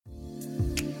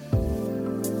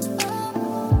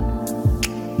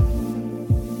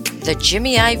The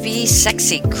Jimmy IV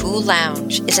Sexy Cool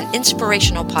Lounge is an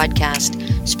inspirational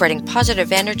podcast spreading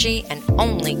positive energy and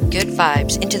only good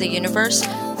vibes into the universe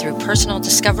through personal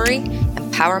discovery,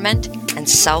 empowerment, and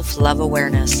self-love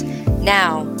awareness.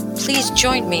 Now, please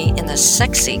join me in the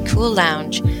Sexy Cool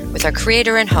Lounge with our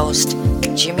creator and host,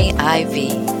 Jimmy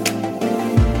IV.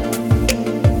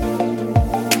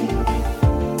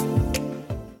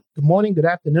 Good morning, good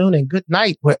afternoon, and good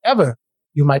night, wherever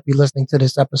you might be listening to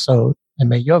this episode. And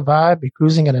may your vibe be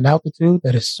cruising at an altitude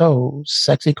that is so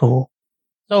sexy cool.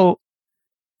 So,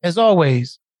 as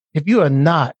always, if you are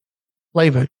not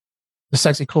flavored the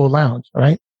Sexy Cool Lounge, all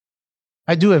right,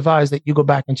 I do advise that you go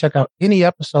back and check out any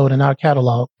episode in our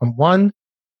catalog from 1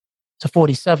 to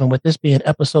 47, with this being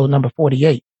episode number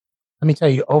 48. Let me tell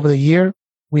you, over the year,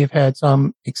 we have had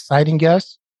some exciting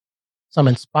guests, some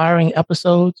inspiring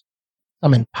episodes,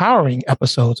 some empowering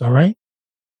episodes, all right?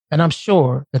 And I'm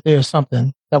sure that there is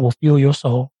something that will fuel your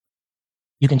soul.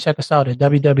 You can check us out at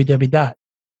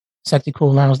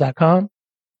www.sexycoollounge.com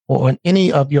or on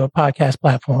any of your podcast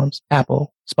platforms,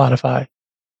 Apple, Spotify,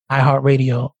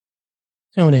 iHeartRadio,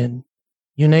 TuneIn,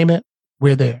 you name it,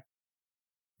 we're there.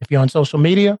 If you're on social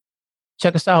media,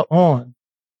 check us out on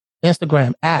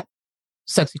Instagram at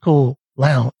Sexy Cool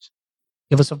Lounge.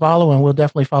 Give us a follow and we'll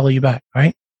definitely follow you back,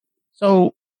 right?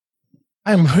 So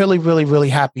I'm really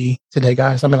happy today,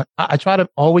 guys. I mean, I try to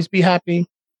always be happy,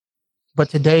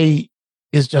 but today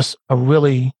is just a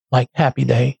really happy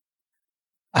day.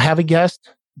 I have a guest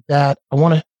that I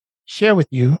want to share with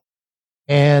you,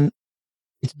 and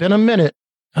it's been a minute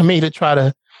for me to try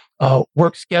to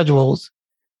work schedules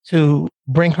to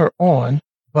bring her on,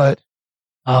 but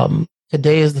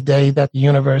today is the day that the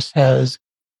universe has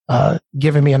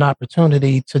given me an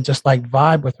opportunity to just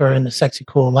vibe with her in the Sexy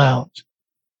Cool Lounge.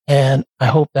 And I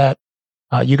hope that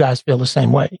you guys feel the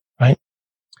same way, right?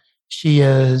 She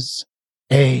is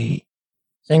a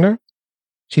singer.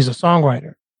 She's a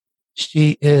songwriter.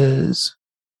 She is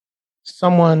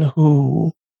someone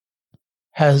who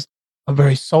has a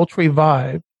very sultry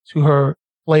vibe to her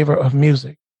flavor of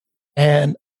music.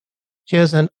 And she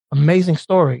has an amazing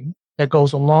story that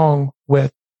goes along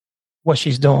with what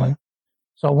she's doing.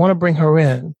 So I want to bring her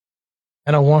in,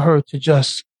 and I want her to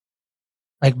just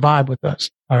vibe with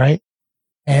us. All right.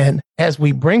 And as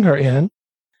we bring her in,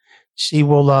 she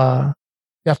will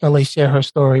definitely share her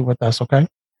story with us. Okay.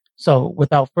 So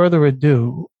without further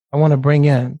ado, I want to bring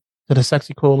in to the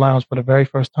Sexy Cool Lounge for the very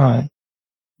first time,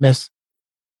 Miss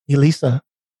Elisa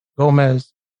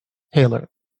Gomez Taylor.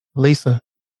 Elisa,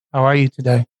 how are you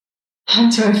today? I'm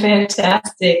doing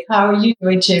fantastic. How are you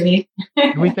doing, Jimmy?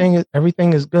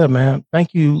 Everything is good, man.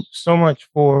 Thank you so much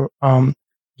for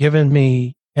giving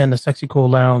me and the Sexy Cool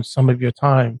Lounge some of your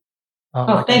time.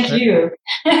 Thank you.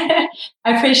 I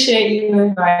appreciate you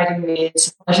inviting me. It's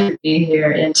a pleasure to be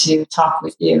here and to talk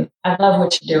with you. I love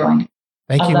what you're doing.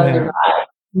 Thank you, man.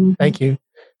 Mm-hmm. Thank you.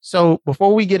 So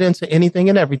before we get into anything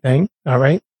and everything, all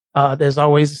right, there's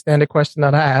always a standard question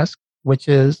that I ask, which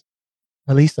is,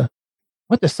 Elisa,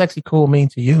 what does sexy cool mean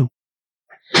to you?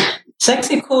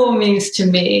 Sexy cool means to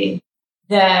me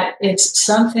that it's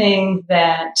something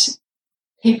that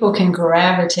people can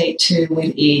gravitate to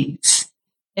with ease.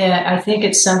 And I think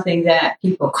it's something that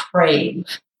people crave,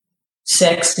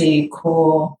 sexy,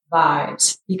 cool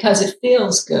vibes, because it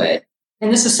feels good.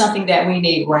 And this is something that we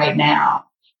need right now.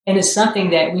 And it's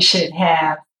something that we should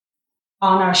have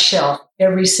on our shelf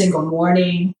every single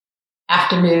morning,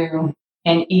 afternoon,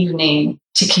 and evening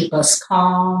to keep us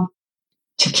calm,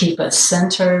 to keep us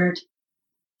centered,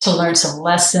 to learn some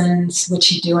lessons,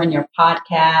 which you do in your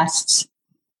podcasts.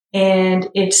 And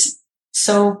it's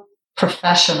so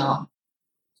professional.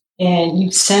 And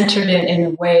you've centered it in a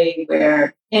way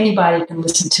where anybody can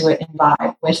listen to it and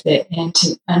vibe with it, and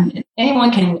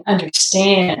anyone can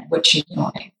understand what you're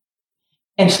doing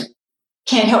and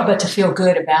can't help but to feel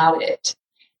good about it.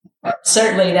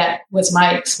 Certainly that was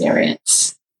my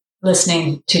experience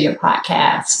listening to your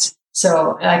podcast.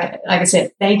 So like I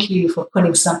said, thank you for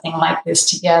putting something like this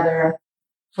together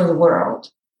for the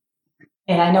world.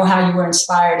 And I know how you were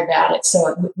inspired about it.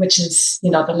 So, which is,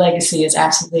 the legacy is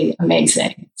absolutely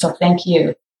amazing. So thank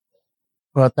you.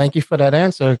 Well, thank you for that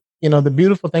answer. The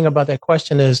beautiful thing about that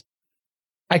question is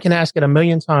I can ask it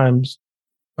 1,000,000 times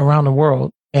around the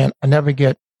world and I never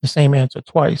get the same answer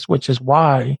twice, which is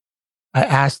why I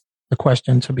asked the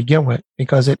question to begin with,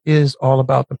 because it is all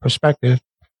about the perspective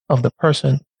of the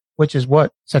person, which is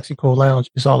what Sexy Cool Lounge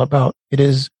is all about. It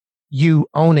is you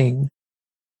owning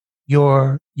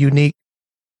your unique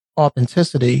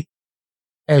authenticity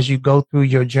as you go through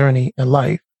your journey in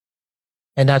life.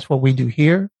 And that's what we do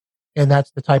here. And that's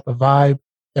the type of vibe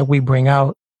that we bring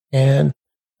out. And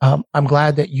I'm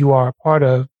glad that you are a part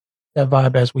of that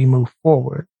vibe as we move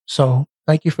forward. So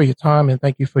thank you for your time and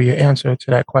thank you for your answer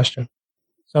to that question.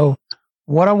 So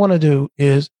what I want to do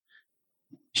is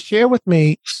share with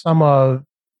me some of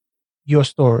your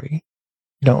story.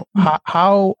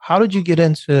 How did you get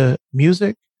into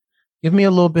music? Give me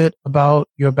a little bit about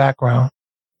your background.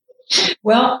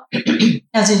 Well,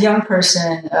 as a young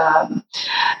person, I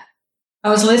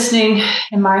was listening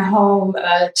in my home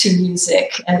to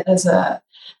music as a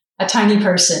tiny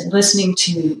person, listening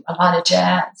to a lot of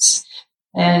jazz.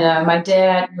 And my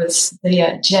dad was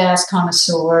the jazz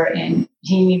connoisseur, and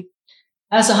he,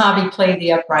 as a hobby, played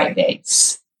the upright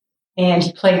bass. And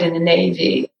he played in the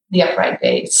Navy, the upright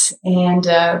bass. And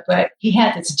but he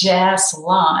had this jazz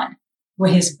salon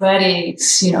where his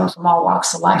buddies, from all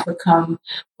walks of life would come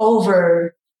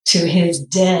over to his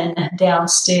den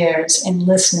downstairs and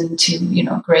listen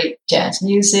to, great jazz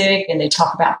music. And they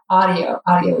talk about audio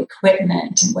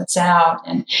equipment and what's out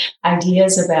and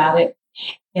ideas about it.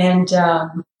 And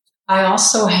I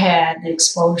also had the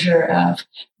exposure of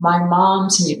my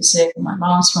mom's music. My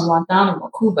mom's from Guantanamo,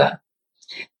 Cuba.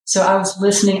 So I was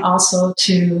listening also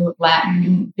to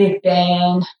Latin, big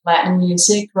band, Latin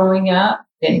music growing up,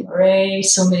 Benny Murray,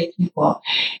 so many people.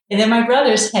 And then my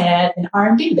brothers had an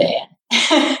R&B band.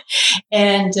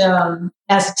 And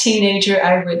as a teenager,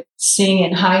 I would sing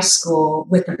in high school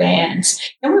with the bands.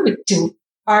 And we would do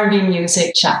R&B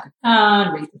music, Chaka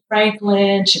Khan, Aretha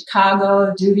Franklin,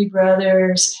 Chicago, Doobie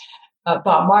Brothers,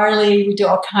 Bob Marley. We do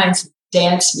all kinds of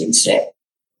dance music.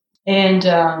 And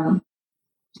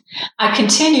I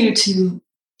continued to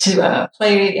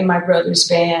play in my brother's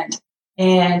band,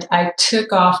 and I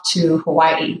took off to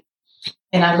Hawaii,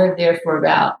 and I lived there for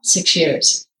about 6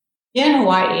 years. In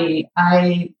Hawaii,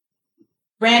 I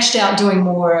branched out doing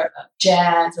more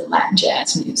jazz and Latin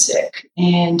jazz music,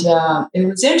 and it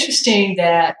was interesting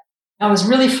that I was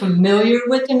really familiar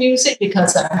with the music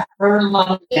because I heard a lot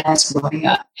of jazz growing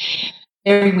up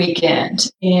every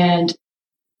weekend, and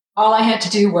all I had to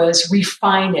do was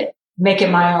refine it, make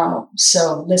it my own.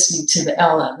 So listening to the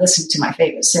Ella, listening to my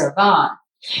favorite Sarah Vaughan,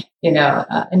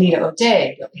 Anita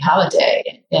O'Day, Billie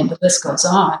Holiday, and the list goes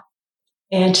on.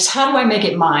 And just how do I make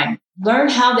it mine? Learn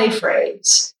how they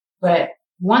phrase. But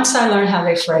once I learn how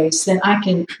they phrase, then I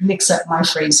can mix up my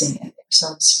phrasing in there,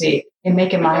 so to speak, and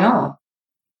make it my own.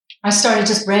 I started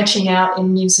just branching out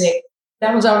in music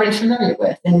that I was already familiar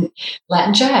with, and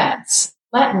Latin jazz,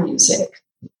 Latin music,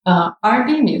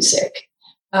 R&B music.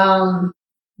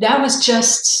 That was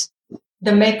just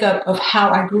the makeup of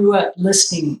how I grew up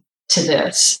listening to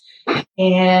this.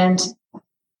 And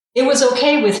it was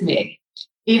okay with me,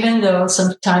 even though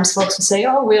sometimes folks would say,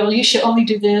 oh, well, you should only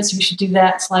do this, you should do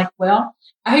that. It's like, well,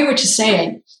 I hear what you're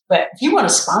saying, but if you want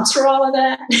to sponsor all of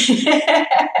that,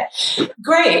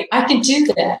 great, I can do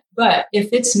that. But if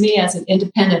it's me as an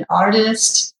independent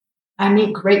artist, I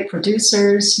meet great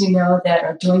producers, that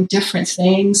are doing different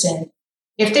things. And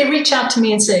if they reach out to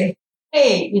me and say,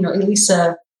 hey,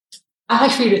 Elisa, I'd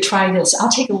like for you to try this. I'll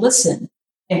take a listen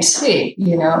and see,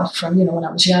 from, when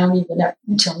I was young, even up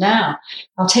until now,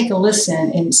 I'll take a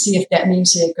listen and see if that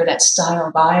music or that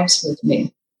style vibes with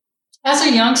me. As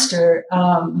a youngster,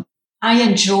 I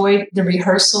enjoyed the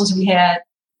rehearsals we had.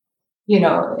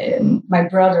 My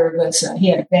brother he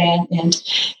had a band, and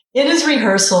in his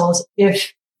rehearsals,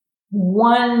 if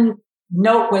one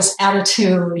note was out of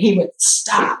tune, he would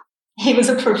stop. He was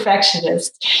a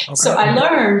perfectionist. Okay. So I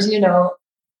learned,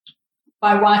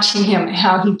 by watching him,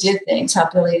 how he did things, how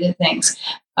Billy did things.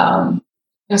 It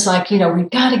was like, we've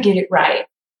got to get it right.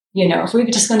 If we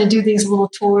were just going to do these little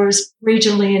tours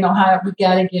regionally in Ohio, we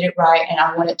got to get it right. And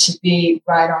I want it to be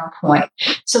right on point.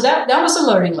 So that was a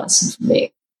learning lesson for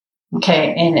me.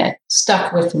 Okay. And it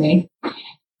stuck with me.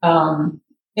 And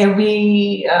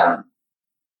we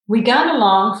got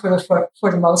along for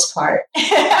the most part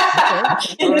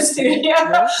in the studio.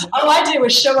 All I did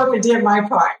was show up and did my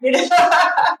part.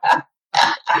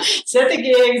 Set the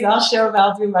gigs, I'll show up,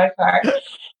 I'll do my part.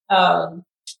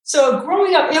 So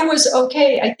growing up, it was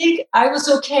okay. I think I was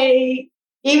okay,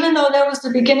 even though that was the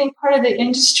beginning part of the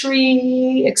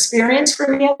industry experience for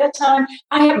me at that time.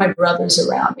 I had my brothers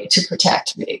around me to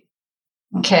protect me,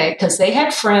 okay, because they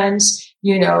had friends,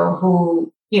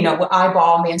 who would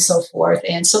eyeball me and so forth.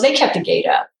 And so they kept the gate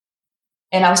up.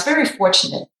 And I was very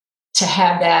fortunate to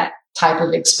have that type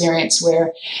of experience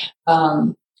where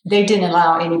they didn't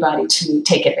allow anybody to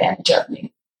take advantage of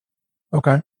me.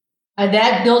 Okay. And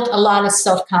that built a lot of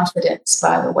self-confidence,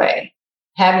 by the way,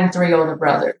 having 3 older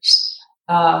brothers.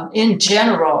 In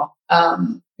general,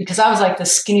 because I was like the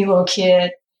skinny little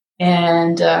kid.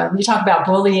 And when you talk about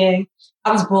bullying,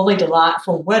 I was bullied a lot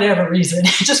for whatever reason,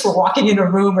 just for walking in a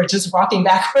room or just walking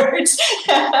backwards.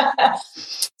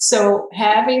 So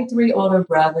having 3 older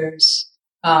brothers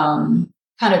kind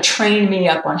of trained me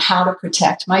up on how to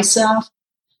protect myself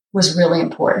was really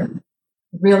important.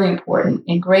 Really important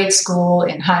in grade school,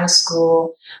 in high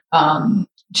school,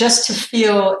 just to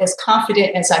feel as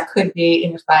confident as I could be.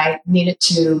 And if I needed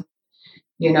to,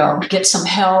 get some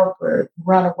help or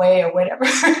run away or whatever,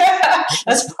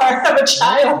 that's part of a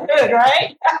childhood,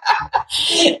 right?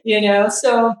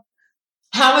 So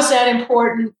how is that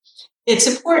important? It's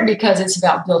important because it's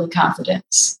about building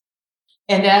confidence.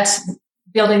 And that's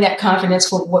building that confidence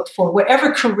for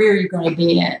whatever career you're going to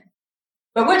be in.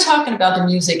 But we're talking about the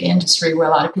music industry where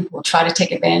a lot of people will try to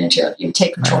take advantage of you,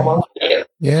 take control over you.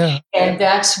 Yeah. And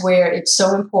that's where it's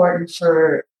so important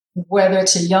for whether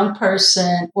it's a young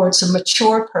person or it's a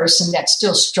mature person that's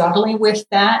still struggling with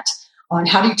that, on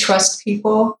how do you trust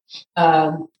people?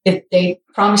 If they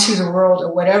promise you the world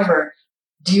or whatever,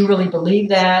 do you really believe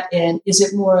that? And is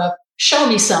it more of, show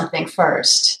me something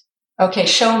first? Okay,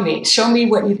 show me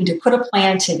what you can do. Put a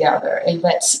plan together and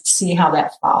let's see how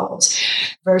that follows,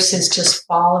 versus just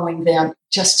following them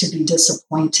just to be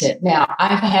disappointed. Now,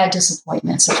 I've had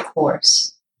disappointments, of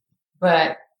course,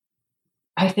 but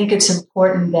I think it's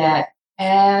important that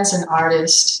as an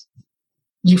artist,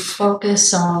 you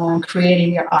focus on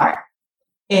creating your art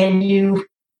and you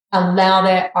allow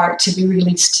that art to be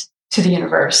released to the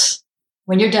universe.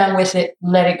 When you're done with it,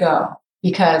 let it go.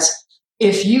 Because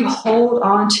if you hold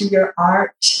on to your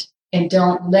art and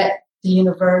don't let the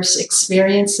universe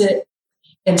experience it,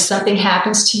 and something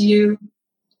happens to you,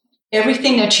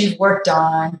 everything that you've worked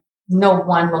on, no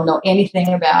one will know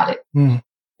anything about it.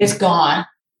 It's gone.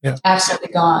 Yeah. Absolutely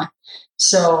gone.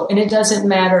 So, and it doesn't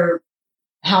matter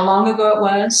how long ago it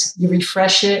was, you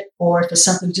refresh it, or if it's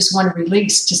something you just want to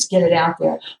release, just get it out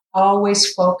there.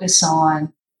 Always focus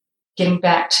on getting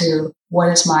back to what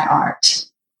is my art?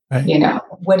 Right.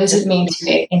 What does it mean to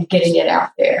me, and getting it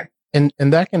out there. And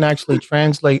that can actually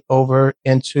translate over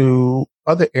into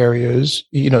other areas.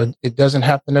 It doesn't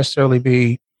have to necessarily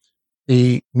be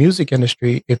the music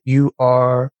industry. If you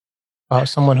are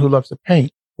someone who loves to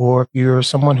paint, or if you're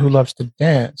someone who loves to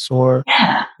dance, or,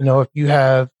 if you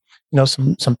have,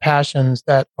 some passions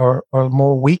that are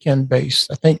more weekend based.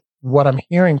 I think what I'm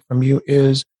hearing from you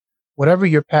is whatever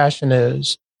your passion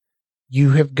is,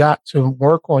 you have got to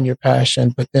work on your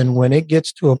passion. But then when it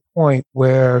gets to a point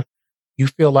where you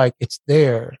feel like it's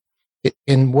there,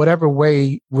 in whatever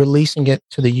way releasing it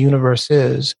to the universe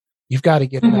is, you've got to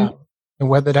get it out. And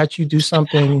whether that you do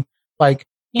something like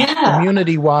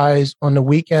community wise on the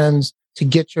weekends to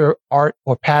get your art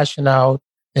or passion out,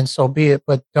 and so be it.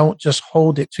 But don't just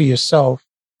hold it to yourself.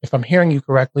 If I'm hearing you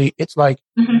correctly, it's like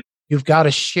you've got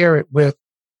to share it with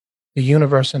the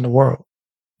universe and the world.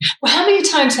 Well, how many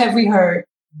times have we heard,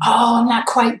 I'm not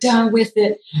quite done with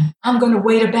it. I'm going to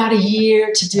wait about a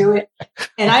year to do it.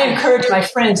 And I encourage my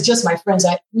friends,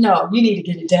 no, you need to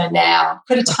get it done now.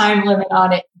 Put a time limit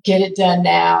on it, get it done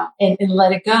now, and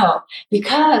let it go.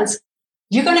 Because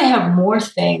you're going to have more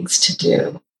things to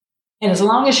do. And as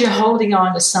long as you're holding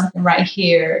on to something right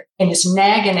here and it's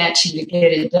nagging at you to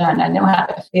get it done, I know how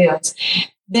that feels,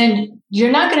 then you're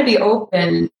not going to be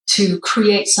open to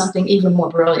create something even more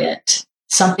brilliant,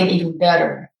 something even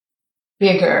better,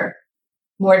 bigger,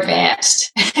 more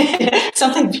advanced,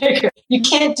 something bigger. You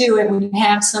can't do it when you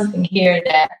have something here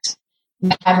that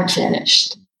you haven't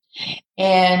finished.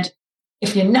 And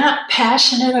if you're not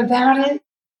passionate about it,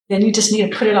 then you just need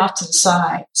to put it off to the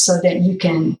side so that you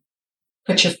can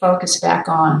put your focus back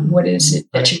on what is it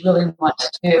that you really want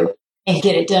to do and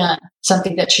get it done,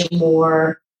 something that you're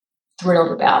more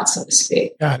thrilled about, so to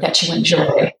speak, that you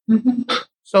enjoy.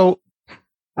 So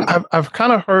I've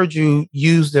kind of heard you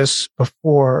use this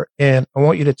before, and I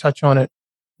want you to touch on it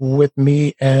with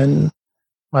me and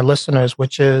my listeners,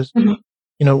 which is,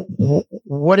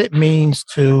 what it means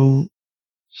to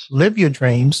live your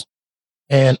dreams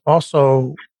and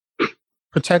also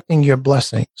protecting your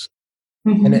blessings.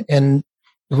 And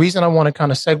the reason I want to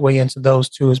kind of segue into those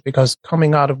two is because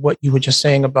coming out of what you were just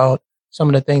saying about some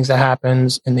of the things that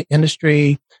happens in the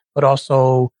industry, but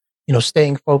also,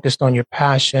 staying focused on your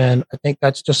passion, I think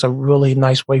that's just a really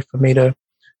nice way for me to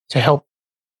help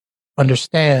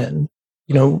understand,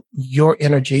 your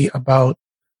energy about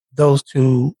those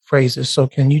two phrases. So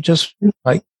can you just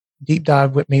deep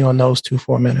dive with me on those two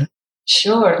for a minute?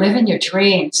 Sure. Living your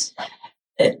dreams.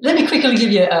 Let me quickly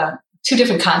give you two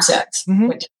different concepts,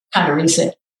 which are kind of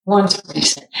recent. One's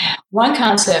recent. One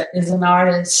concept is an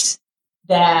artist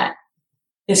that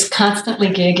is constantly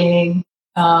gigging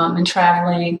and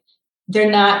traveling. They're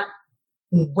not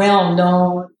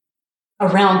well-known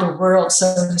around the world,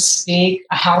 so to speak,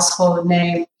 a household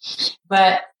name.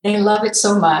 But they love it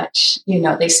so much,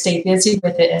 they stay busy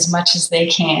with it as much as they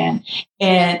can.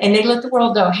 And they let the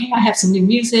world know, hey, I have some new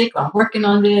music. I'm working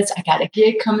on this. I got a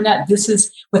gig coming up. This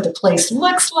is what the place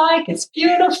looks like. It's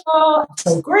beautiful. I'm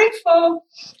so grateful.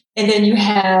 And then you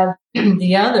have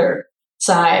the other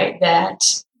side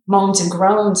that moans and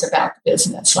groans about the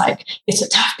business. Like, it's a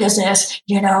tough business,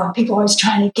 and people are always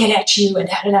trying to get at you and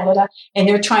da-da-da-da-da. And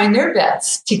they're trying their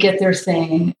best to get their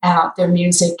thing out, their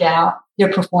music out,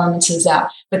 their performances out.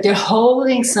 But they're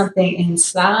holding something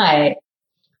inside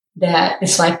that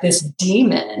is like this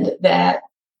demon that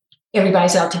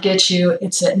everybody's out to get you.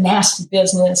 It's a nasty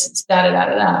business. It's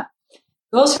da-da-da-da-da.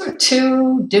 Those are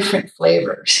two different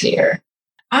flavors here.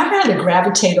 I'd rather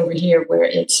gravitate over here where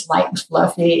it's light and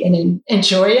fluffy and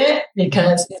enjoy it,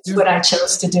 because it's what I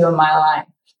chose to do in my life.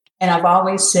 And I've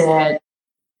always said,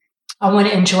 I want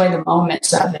to enjoy the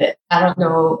moments of it. I don't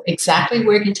know exactly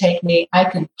where it can take me. I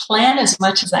can plan as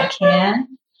much as I can.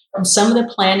 And some of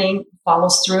the planning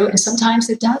follows through, and sometimes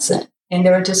it doesn't. And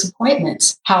there are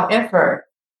disappointments. However,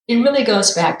 it really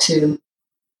goes back to,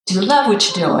 do you love what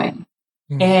you're doing?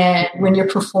 Mm-hmm. And when you're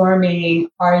performing,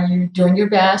 are you doing your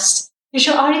best? Is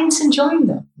your audience enjoying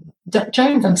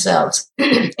themselves?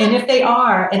 And if they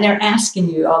are, and they're asking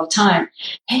you all the time,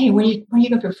 hey, when you going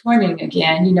to be performing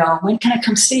again? When can I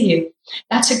come see you?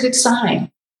 That's a good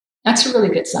sign. That's a really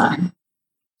good sign.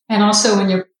 And also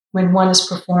when one is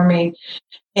performing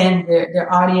and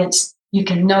their audience, you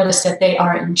can notice that they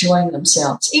are enjoying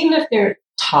themselves, even if they're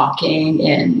talking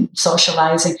and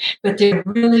socializing, but they're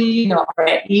really, are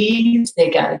at ease. They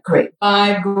got a great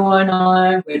vibe going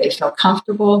on where they feel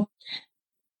comfortable.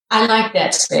 I like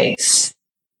that space.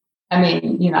 I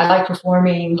mean, I like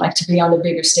performing, like to be on the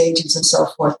bigger stages and so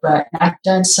forth, but I've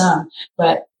done some,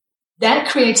 but that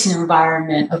creates an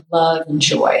environment of love and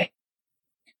joy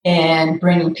and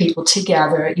bringing people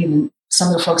together. Even some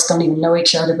of the folks don't even know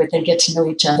each other, but they get to know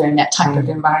each other in that type of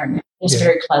environment. It's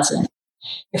very pleasant.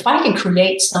 If I can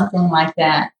create something like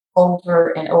that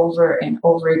over and over and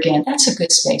over again, that's a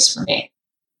good space for me.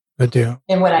 Good deal.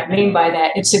 And what I mean by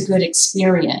that, it's a good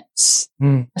experience.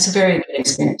 It's a very good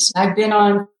experience. I've been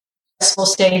on festival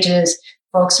stages,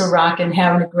 folks are rocking,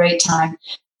 having a great time.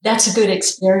 That's a good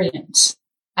experience.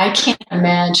 I can't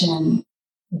imagine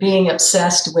being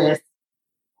obsessed with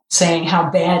saying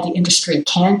how bad the industry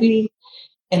can be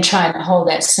and trying to hold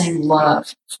that same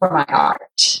love for my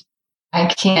art. I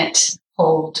can't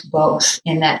hold both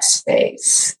in that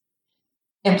space.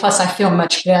 And plus, I feel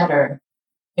much better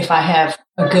if I have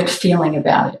a good feeling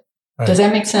about it. Right. Does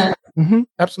that make sense? Mm-hmm.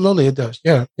 Absolutely, it does.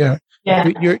 Yeah. You're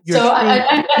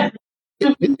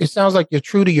it sounds like you're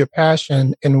true to your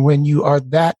passion, and when you are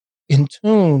that in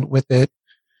tune with it,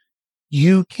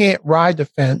 you can't ride the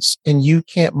fence and you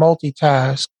can't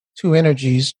multitask two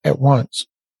energies at once.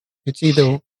 It's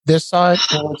either this side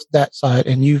or it's that side,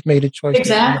 and you've made a choice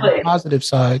exactly on the positive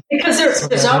side. Because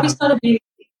there's always going to be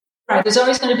there's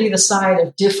always going to be the side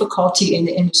of difficulty in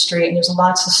the industry, and there's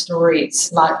lots of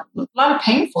stories, a lot of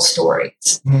painful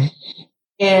stories,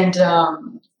 and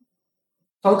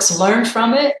folks learn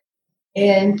from it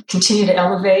and continue to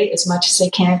elevate as much as they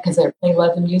can because they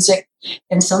love the music.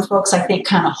 And some folks, I think,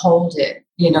 kind of hold it,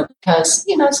 because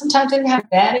sometimes they have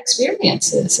bad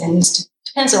experiences, and it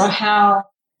depends on how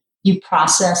you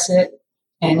process it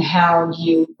and how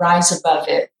you rise above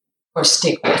it. Or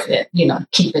stick with it,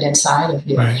 keep it inside of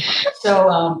you. Right.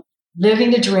 So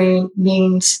living the dream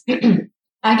means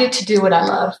I get to do what I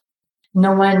love.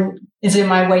 No one is in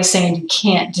my way saying you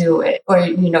can't do it, or,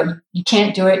 you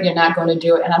can't do it, you're not going to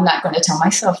do it. And I'm not going to tell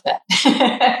myself that.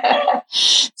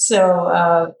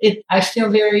 So I feel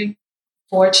very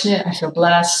fortunate. I feel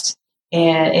blessed.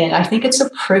 And I think it's a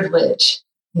privilege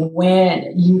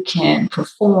when you can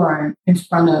perform in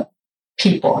front of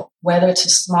people, whether it's a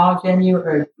small venue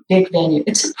or a big venue.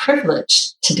 It's a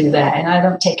privilege to do that, and I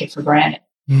don't take it for granted.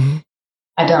 Mm-hmm.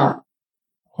 I don't.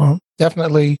 Well,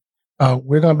 definitely,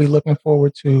 we're going to be looking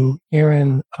forward to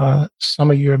hearing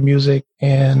some of your music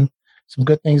and some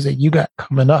good things that you got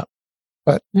coming up.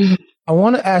 But I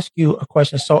want to ask you a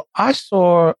question. So I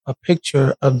saw a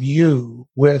picture of you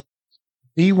with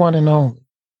the one and only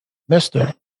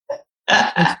Mr.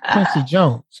 Quincy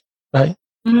Jones, right?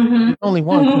 Mm-hmm. Only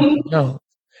one Quincy Jones.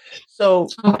 So,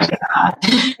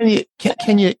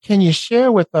 can you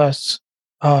share with us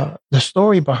the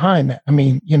story behind that? I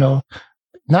mean,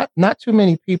 not too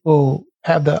many people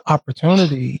have the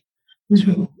opportunity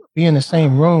to be in the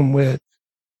same room with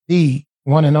the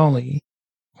one and only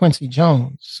Quincy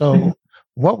Jones. So,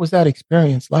 what was that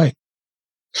experience like?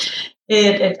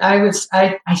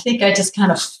 I think I just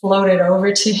kind of floated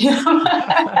over to him.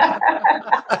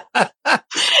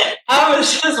 I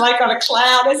was just like on a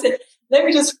cloud. I said, let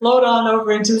me just float on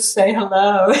over and just say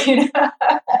hello. It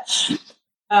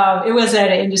was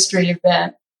at an industry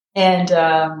event, and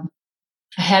I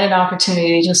had an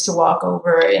opportunity just to walk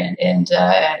over and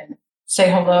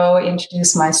say hello,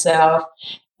 introduce myself,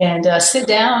 and sit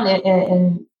down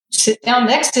and sit down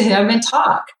next to him and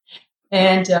talk.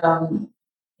 And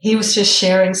he was just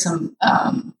sharing some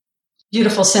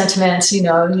beautiful sentiments. If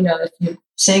you're a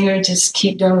singer, just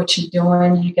keep doing what you're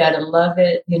doing. You got to love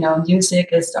it. Music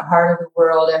is the heart of the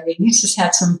world. I mean, he just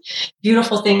had some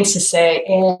beautiful things to say.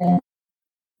 And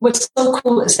what's so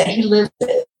cool is that he lives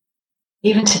it.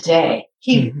 Even today,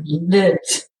 he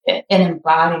lives and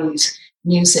embodies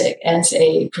music as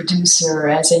a producer,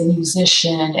 as a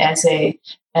musician, as an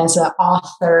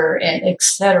author, and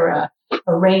etc.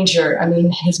 Arranger. I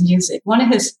mean, his music. One of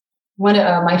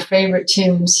my favorite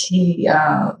tunes he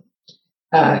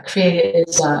created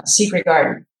is "Secret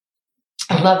Garden."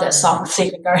 I love that song,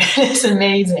 "Secret Garden." It's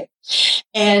amazing.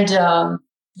 And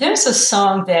there's a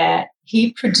song that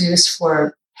he produced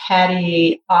for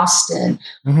Patty Austin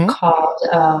called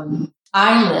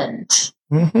 "Island."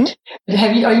 Are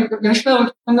you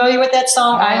familiar with that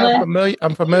song, Island?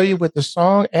 I'm familiar with the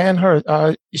song and her.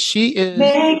 She is.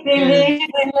 Make believe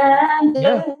we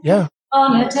landed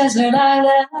on a desert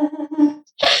island.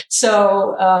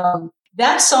 So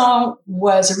that song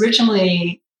was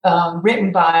originally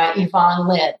written by Ivan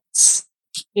Lins.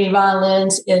 Ivan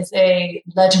Lins is a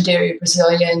legendary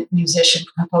Brazilian musician,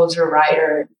 composer,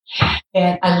 writer,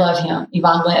 and I love him,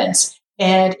 Ivan Lins.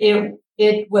 And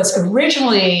it was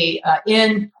originally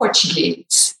in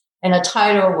Portuguese, and the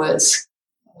title was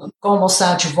Como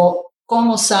Sa de Novo.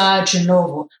 Como Sa de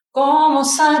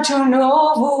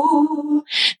Novo.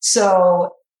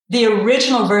 So the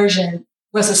original version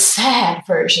was a sad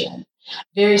version,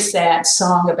 very sad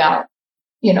song about,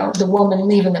 the woman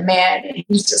leaving the man, and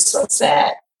he's just so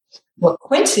sad. Well,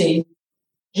 Quincy,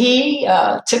 he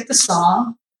took the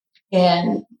song,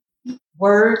 and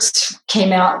words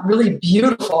came out really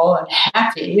beautiful and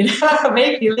happy.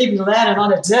 Maybe leave you landing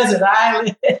on a desert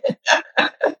island.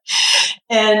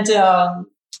 And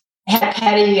had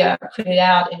Patty put it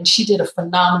out, and she did a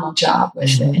phenomenal job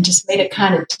with it and just made it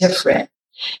kind of different.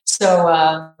 So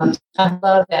I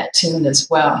love that tune as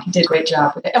well. He did a great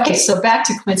job with it. Okay, so back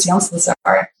to Quincy. I'm so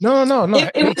sorry. No.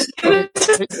 It was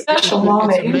a special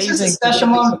moment. It was just a special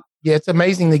moment. Yeah, it's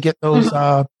amazing to get those,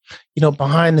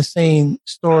 behind the scene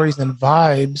stories and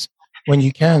vibes when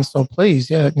you can. So please,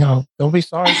 don't be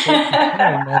sorry for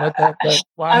man. That's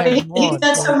why he's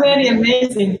done so many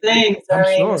amazing things.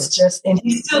 Sure. It's just, and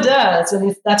he still does,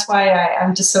 and that's why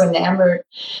I'm just so enamored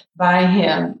by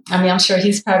him. I mean, I'm sure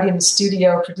he's probably in the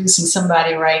studio producing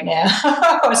somebody right now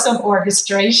or some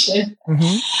orchestration.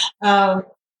 I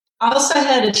also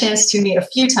had a chance to meet a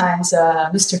few times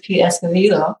Mr. Pete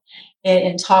Escovedo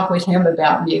and talk with him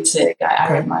about music. I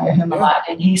admire him a lot,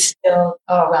 and he's still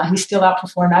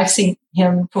outperforming. I've seen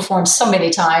him perform so many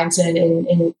times,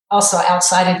 and also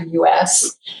outside of the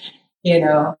U.S. In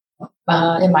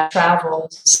my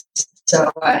travels.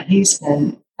 So he's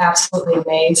been absolutely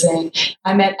amazing.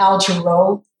 I met Al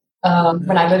Jarreau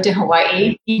when I lived in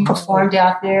Hawaii. He performed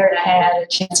out there, and I had a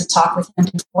chance to talk with him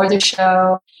before the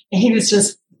show, and he was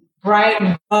just bright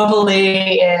and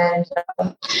bubbly, and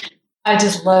I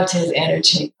just loved his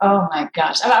energy. Oh my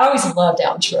gosh. I always loved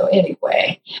Al Jarreau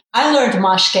anyway. I learned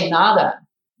Mas Que Nada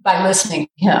by listening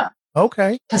to him.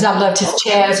 Okay. Because I loved his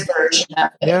jazz version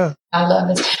of it. Yeah. I love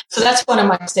it. So that's one of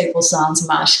my staple songs,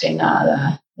 Mas Que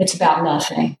Nada. It's about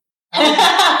nothing.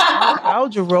 Al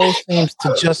Jarreau seems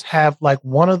to just have like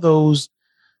one of those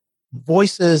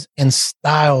voices and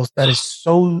styles that is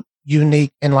so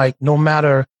unique, and like no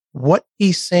matter what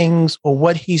he sings or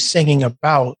what he's singing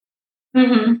about,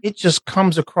 it just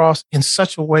comes across in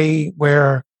such a way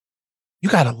where you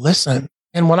got to listen.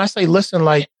 And when I say listen,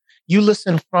 like you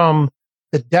listen from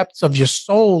the depths of your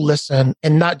soul, listen,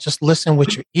 and not just listen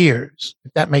with your ears,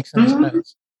 if that makes any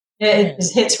sense. It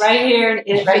hits right here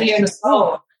in the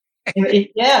soul.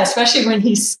 Especially when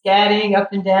he's scatting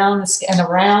up and down and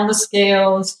around the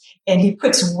scales, and he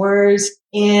puts words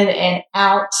in and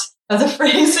out of the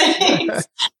phrasings.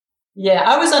 Yeah,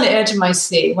 I was on the edge of my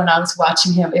seat when I was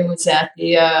watching him. It was at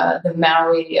the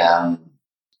Maui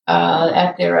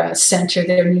at their center,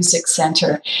 their music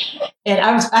center, and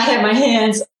I had my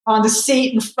hands on the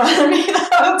seat in front of me the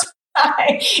whole time.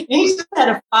 And he just had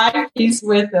a 5-piece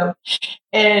with him,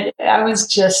 and I was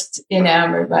just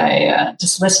enamored by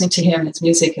just listening to him, his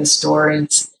music, his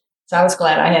stories. So I was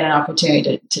glad I had an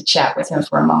opportunity to chat with him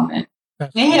for a moment.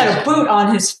 And he had a boot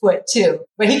on his foot too,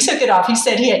 but he took it off. He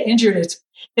said he had injured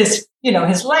his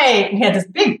leg. He had this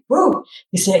big boot.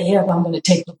 He said, "Yeah, but I'm going to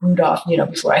take the boot off,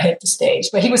 before I hit the stage."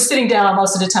 But he was sitting down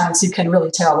most of the time, so you couldn't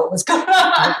really tell what was going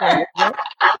on. Okay.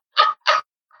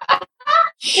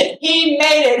 He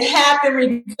made it happen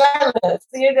regardless,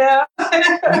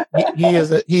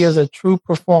 He is a true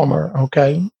performer.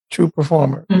 Okay, true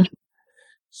performer. Mm-hmm.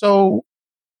 So,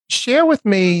 share with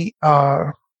me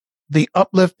the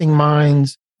Uplifting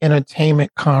Minds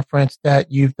Entertainment Conference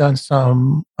that you've done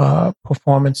some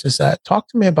performances at. Talk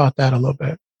to me about that a little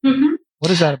bit. Mm-hmm.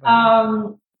 What is that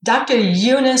about? Dr.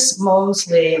 Eunice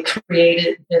Mosley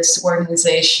created this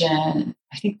organization,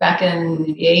 I think back in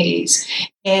the 80s.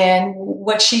 And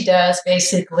what she does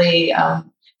basically,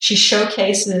 she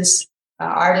showcases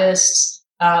artists.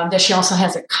 That she also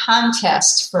has a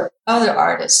contest for other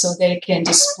artists so they can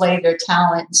display their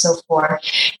talent and so forth.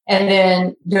 And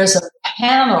then there's a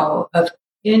panel of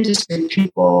industry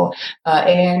people,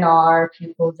 A&R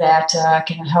people that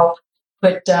can help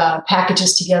put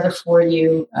packages together for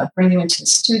you, bring you into the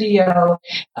studio,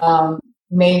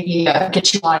 maybe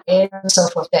get you on air and so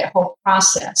forth, that whole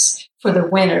process for the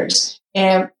winners.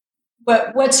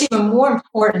 But what's even more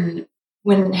important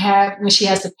when she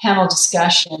has the panel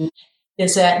discussion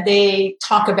is that they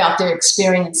talk about their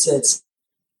experiences,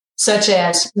 such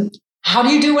as, how do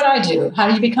you do what I do? How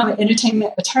do you become an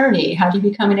entertainment attorney? How do you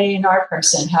become an A&R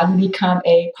person? How do you become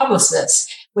a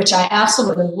publicist? Which I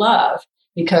absolutely love,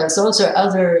 because those are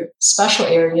other special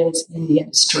areas in the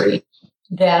industry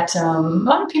that a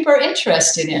lot of people are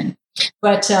interested in.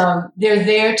 But they're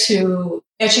there to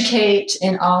educate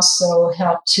and also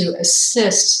help to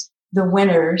assist the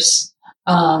winners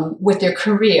with their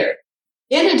career.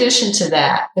 In addition to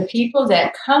that, the people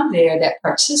that come there that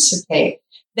participate,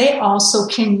 they also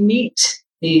can meet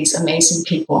these amazing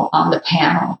people on the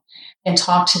panel and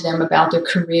talk to them about their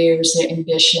careers, their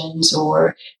ambitions,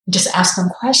 or just ask them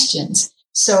questions.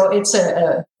 So it's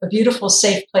a beautiful,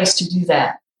 safe place to do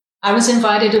that. I was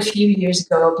invited a few years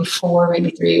ago maybe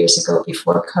 3 years ago,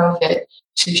 before COVID,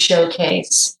 to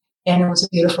showcase. And it was a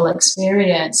beautiful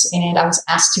experience. And I was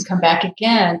asked to come back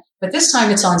again, but this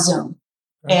time it's on Zoom.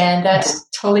 And that's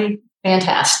totally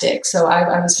fantastic. So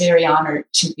I was very honored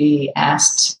to be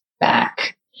asked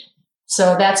back.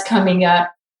 So that's coming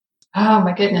up. Oh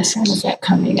my goodness, when is that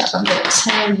coming up? I'm going to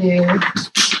tell you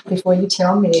before you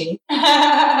tell me.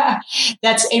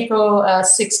 That's April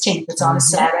 16th. It's on a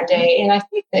Saturday. And I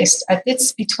think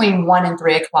it's between 1 and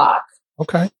 3 o'clock.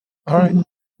 Okay. All right. Mm-hmm.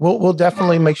 We'll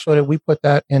definitely make sure that we put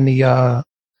that in the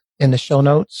show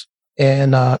notes,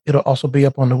 and it'll also be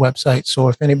up on the website. So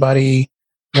if anybody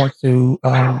wants to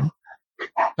have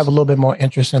a little bit more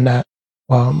interest in that,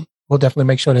 we'll definitely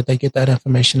make sure that they get that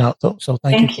information out. So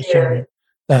thank you for sharing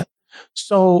that.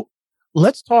 So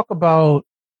let's talk about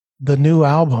the new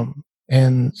album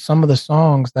and some of the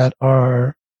songs that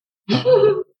are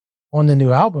on the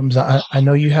new albums. I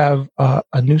know you have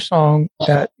a new song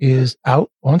that is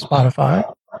out on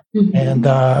Spotify, and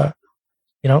why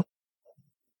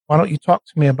don't you talk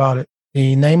to me about it?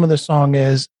 The name of the song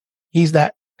is "He's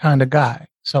That Kind of Guy."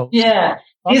 So yeah,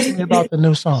 talk to me about the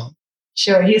new song.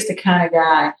 Sure, he's the kind of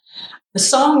guy. The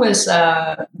song was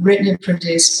written and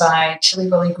produced by Chili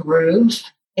Willy Groove,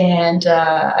 and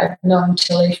I've known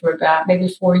Chili for about maybe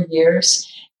 4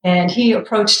 years. And he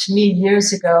approached me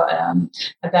years ago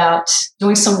about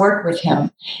doing some work with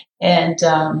him. And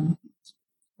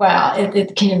wow,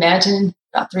 can you imagine?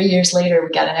 About 3 years later, we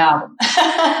got an album.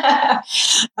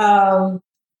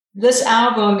 This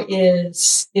album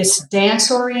is dance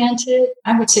oriented.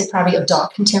 I would say probably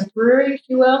adult contemporary, if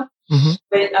you will. Mm-hmm.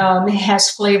 But it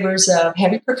has flavors of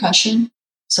heavy percussion.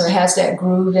 So it has that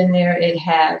groove in there. It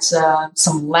has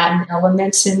some Latin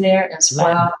elements in there as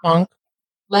well.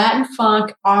 Latin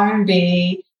funk,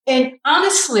 R&B. And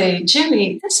honestly,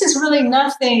 Jimmy, this is really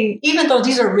nothing, even though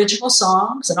these are original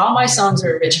songs, and all my songs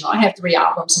are original. I have 3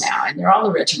 albums now, and they're all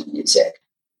original music.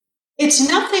 It's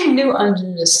nothing new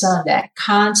under the sun, that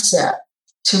concept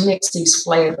to mix these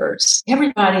flavors.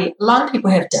 A lot of people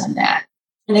have done that,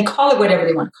 and they call it whatever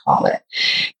they want to call it.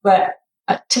 But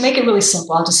to make it really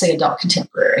simple, I'll just say adult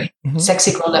contemporary,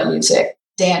 sexy grown-up music,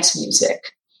 dance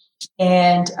music.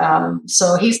 And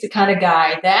so he's the kind of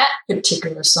guy. That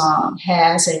particular song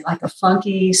has a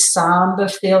funky samba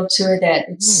feel to it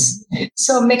that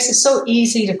so makes it so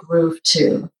easy to groove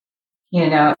to.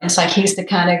 It's like he's the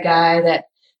kind of guy that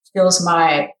fills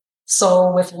my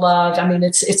soul with love. I mean,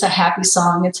 it's a happy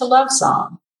song. It's a love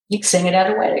song. You can sing it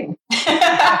at a wedding.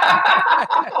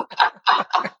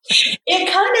 It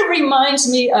kind of reminds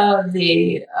me of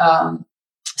the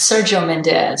Sergio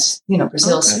Mendes,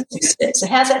 Brazil's 66. It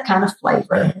has that kind of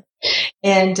flavor.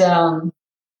 And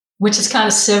which is kind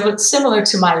of similar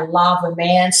to my Lava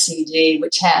Man CD,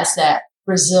 which has that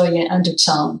Brazilian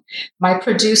undertone. My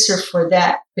producer for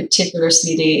that particular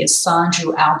CD is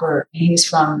Sandro Albert, and he's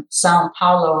from Sao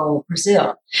Paulo,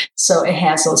 Brazil. So it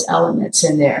has those elements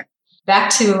in there.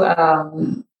 Back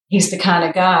to He's the Kind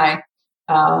of Guy.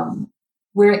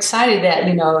 We're excited that,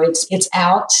 it's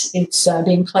out. It's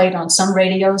being played on some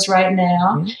radios right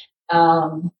now.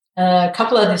 Mm-hmm. A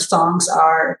couple of the songs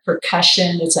are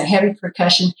percussion. It's a heavy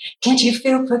percussion. Can't you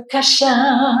feel percussion?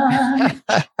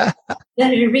 Let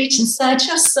it reach inside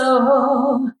your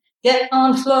soul. Get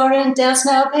on the floor and dance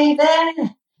now, baby.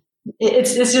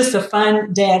 It's just a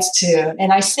fun dance tune.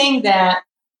 And I sing that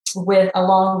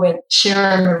along with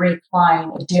Sharon Marie Klein,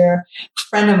 a dear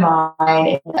friend of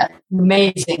mine, an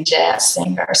amazing jazz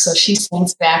singer. So she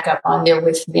sings backup on there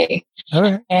with me.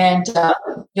 Okay. And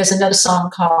there's another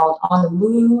song called On the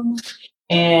Move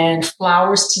and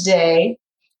Flowers Today.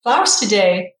 Flowers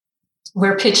Today,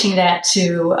 we're pitching that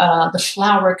to the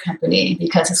flower company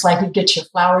because it's like you get your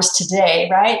flowers today,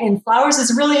 right? And flowers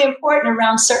is really important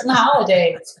around certain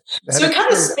holidays. So it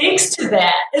kind of speaks to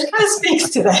that.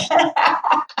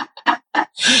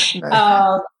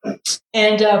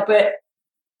 But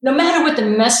no matter what the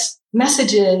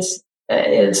message is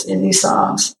in these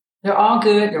songs, they're all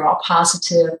good. They're all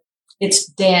positive. It's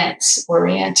dance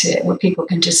oriented where people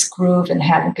can just groove and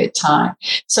have a good time.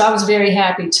 So I was very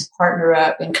happy to partner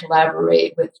up and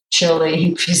collaborate with Chili.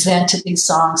 He presented these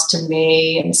songs to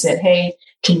me and said, hey,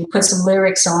 can you put some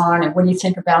lyrics on? And what do you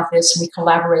think about this? And we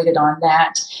collaborated on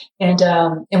that. And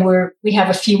we have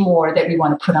a few more that we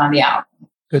want to put on the album.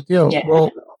 Good deal. Yeah.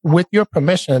 Well, with your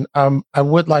permission, I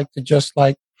would like to just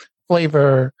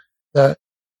flavor the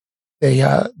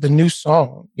new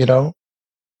song.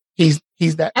 He's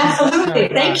that. Absolutely.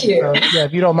 Thank you. Yeah,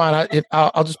 if you don't mind,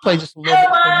 I'll just play just a little bit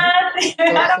so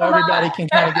everybody can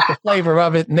kind of get the flavor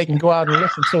of it and they can go out and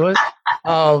listen to it.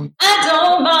 I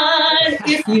don't mind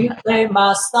if you play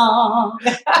my song.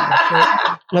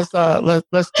 Let's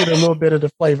get a little bit of the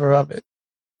flavor of it.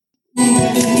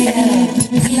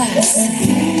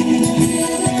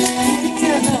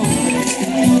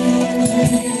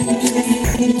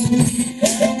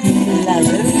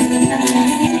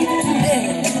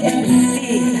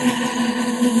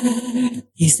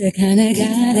 He's the kind of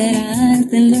guy that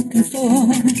I've been looking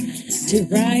for to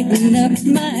brighten up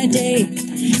my day.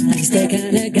 He's the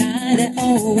kind of guy that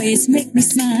always makes me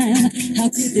smile. How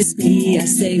could this be? I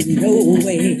say no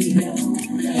way.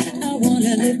 I want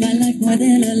to live my life more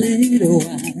than a little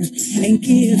while and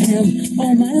give him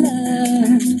all my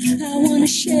love. I want to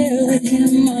share with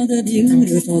him all the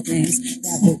beautiful things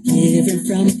that were given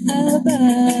from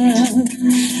above.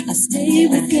 I stay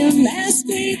with him as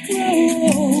we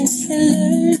grow and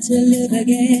learn to live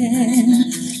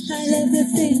again. I love the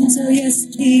things, oh yes,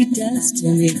 he does to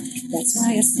me. That's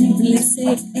why I simply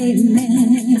say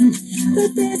amen.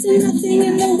 But there's nothing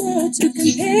in the world to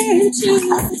compare to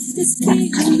this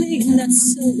feeling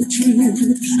that's so true.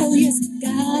 Oh yes,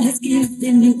 God has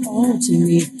given you all to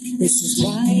me. This is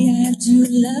why I have to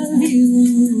love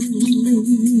you.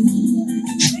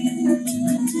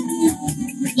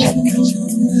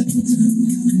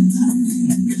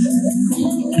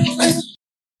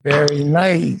 Very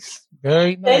nice.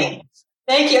 Very nice.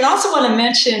 Thank you. And I also want to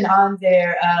mention on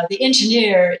there, the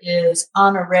engineer is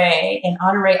Honoré, and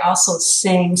Honoré also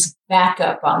sings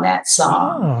backup on that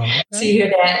song. Oh, okay. So you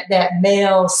hear that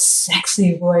male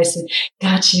sexy voice, and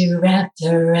got you wrapped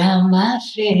around my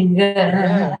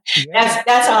finger. Yeah.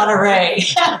 That's Honoré.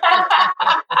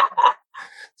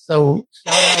 So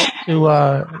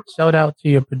shout out to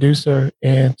your producer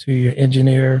and to your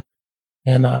engineer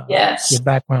and yes, your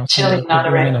background. You're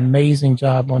doing an amazing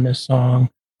job on this song.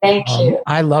 Thank you.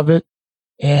 I love it.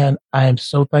 And I am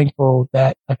so thankful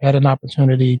that I've had an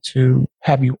opportunity to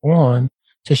have you on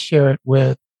to share it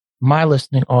with my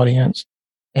listening audience.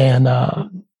 And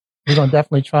we're going to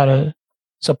definitely try to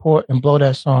support and blow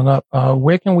that song up.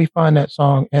 Where can we find that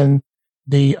song and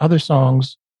the other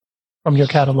songs from your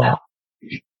catalog?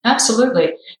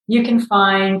 Absolutely. You can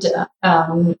find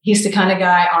He's the Kind of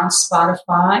Guy on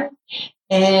Spotify.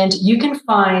 And you can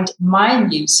find my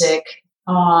music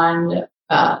on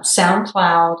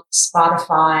SoundCloud,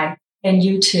 Spotify, and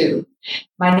YouTube.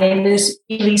 My name is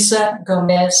Elisa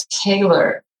Gomez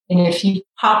Taylor. And if you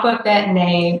pop up that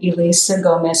name, Elisa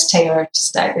Gomez Taylor,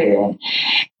 just type it in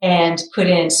and put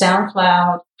in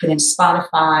SoundCloud, put in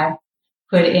Spotify,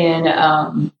 put in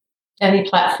any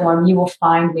platform, you will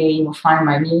find me, you will find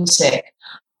my music.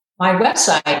 My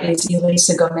website is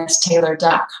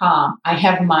elisagomeztaylor.com. I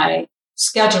have my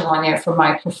schedule on there for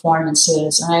my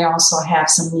performances. And I also have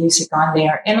some music on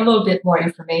there and a little bit more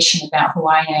information about who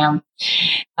I am,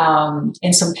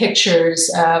 and some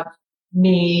pictures of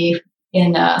me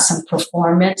in some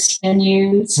performance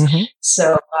venues. Mm-hmm.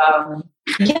 So,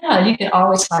 yeah, you can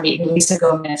always find me, Lisa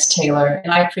Gomez Taylor.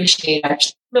 And I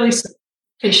really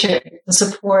appreciate the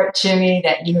support, Jimmy,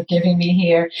 that you're giving me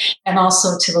here. And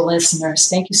also to the listeners,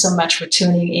 thank you so much for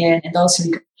tuning in. And those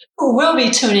who will be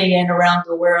tuning in around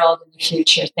the world in the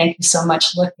future, thank you so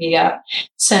much. Look me up,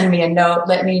 send me a note,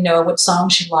 let me know what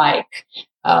songs you like.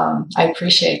 I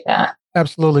appreciate that.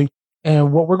 Absolutely.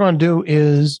 And what we're going to do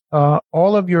is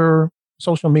all of your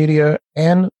social media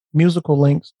and musical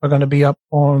links are going to be up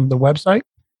on the website.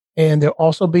 And they'll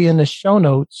also be in the show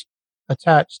notes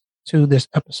attached to this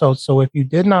episode. So if you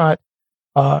did not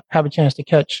have a chance to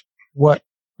catch what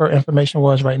her information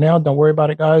was right now, don't worry about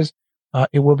it, guys.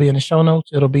 It will be in the show notes.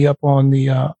 It'll be up on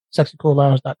the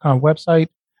sexycoollounge.com website.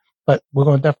 But we're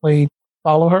going to definitely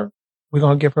follow her. We're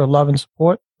going to give her love and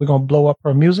support. We're going to blow up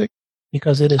her music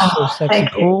because it is so sexy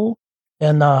cool.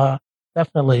 And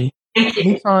definitely,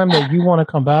 anytime that you want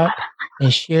to come back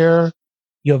and share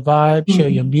your vibe, share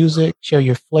your music, share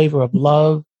your flavor of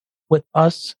love with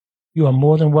us, you are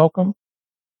more than welcome.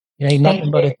 It ain't nothing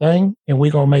but a thing, and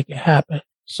we're going to make it happen.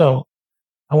 So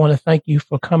I want to thank you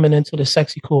for coming into the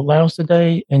Sexy Cool Lounge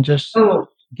today and just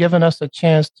giving us a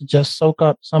chance to just soak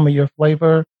up some of your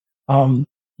flavor.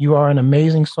 You are an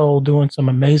amazing soul doing some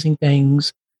amazing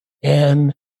things.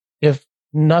 And if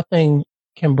nothing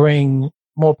can bring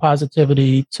more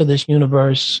positivity to this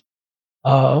universe,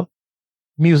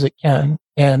 music can.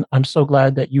 And I'm so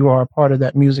glad that you are a part of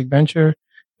that music venture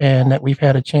and that we've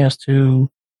had a chance to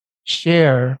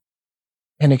share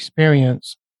and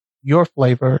experience your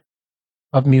flavor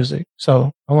of music.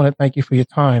 So I want to thank you for your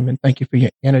time and thank you for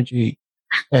your energy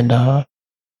and,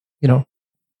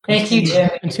 thank you, Jim.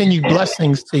 Continued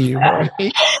blessings to you.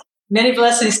 Right? Many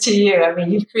blessings to you. I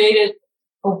mean, you've created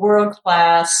a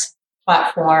world-class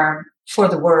platform for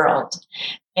the world,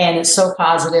 and it's so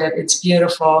positive. It's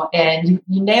beautiful, and you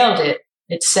nailed it.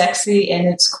 It's sexy and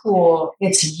it's cool.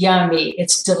 It's yummy.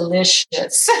 It's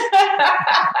delicious.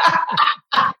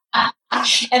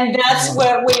 And that's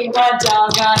what we want,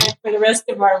 doggone it, for the rest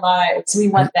of our lives. We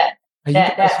want that.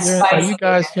 Are you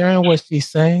guys hearing what she's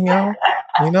saying,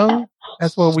 y'all?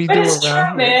 That's what we do around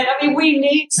here. Man. I mean, we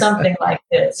need something like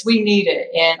this. We need it.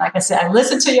 And like I said, I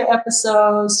listened to your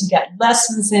episodes. You got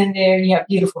lessons in there. You have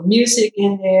beautiful music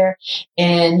in there.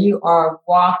 And you are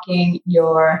walking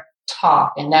your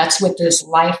talk. And that's what this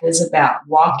life is about,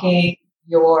 walking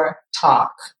your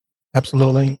talk.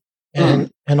 Absolutely.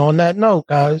 And on that note,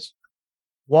 guys,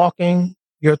 walking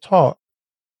your talk.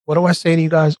 What do I say to you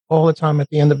guys all the time at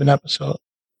the end of an episode?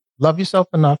 Love yourself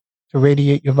enough to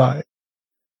radiate your vibe.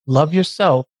 Love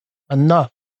yourself enough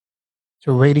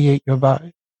to radiate your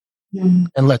vibe.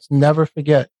 And let's never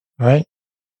forget, right?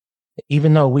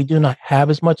 Even though we do not have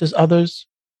as much as others,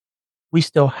 we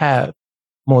still have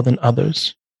more than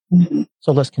others.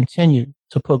 So let's continue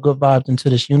to put good vibes into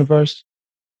this universe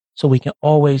so we can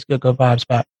always get good vibes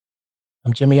back.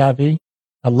 I'm Jimmy IV.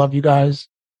 I love you guys,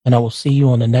 and I will see you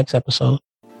on the next episode.